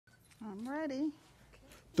I'm ready.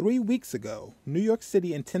 3 weeks ago, New York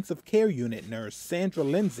City intensive care unit nurse Sandra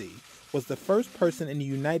Lindsay was the first person in the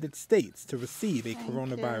United States to receive a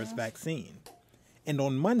coronavirus vaccine. And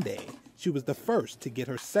on Monday, she was the first to get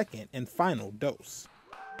her second and final dose.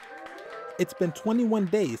 It's been 21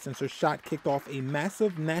 days since her shot kicked off a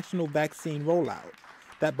massive national vaccine rollout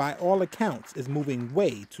that by all accounts is moving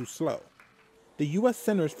way too slow. The U.S.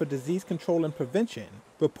 Centers for Disease Control and Prevention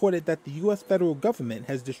reported that the U.S. federal government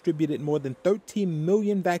has distributed more than 13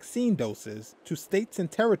 million vaccine doses to states and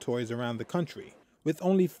territories around the country, with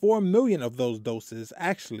only 4 million of those doses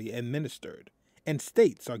actually administered. And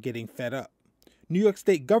states are getting fed up. New York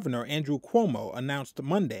State Governor Andrew Cuomo announced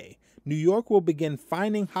Monday New York will begin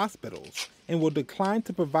fining hospitals and will decline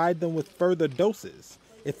to provide them with further doses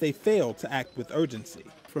if they fail to act with urgency.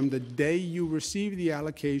 From the day you receive the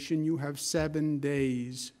allocation, you have 7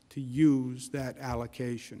 days to use that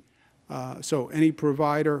allocation. So any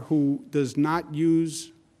provider who does not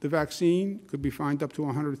use the vaccine could be fined up to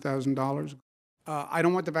 $100,000. I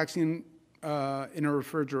don't want the vaccine in a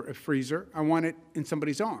freezer. I want it in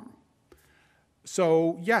somebody's arm.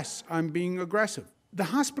 So yes, I'm being aggressive. The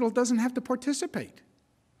hospital doesn't have to participate.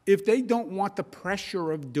 If they don't want the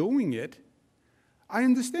pressure of doing it, I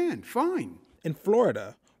understand, fine. In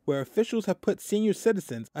Florida, where officials have put senior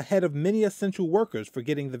citizens ahead of many essential workers for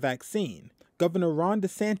getting the vaccine, Governor Ron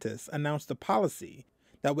DeSantis announced a policy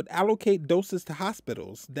that would allocate doses to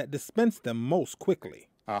hospitals that dispense them most quickly.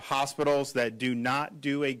 Hospitals that do not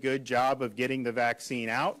do a good job of getting the vaccine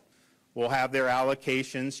out will have their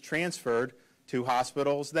allocations transferred to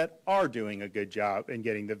hospitals that are doing a good job in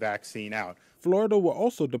getting the vaccine out. Florida will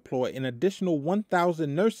also deploy an additional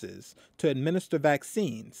 1,000 nurses to administer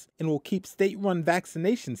vaccines and will keep state-run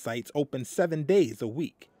vaccination sites open 7 days a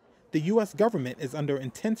week. The U.S. government is under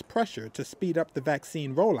intense pressure to speed up the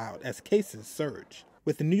vaccine rollout as cases surge,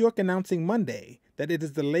 with New York announcing Monday that it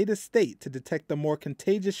is the latest state to detect the more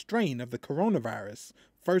contagious strain of the coronavirus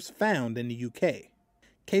first found in the UK.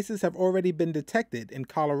 Cases have already been detected in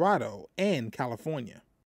Colorado and California.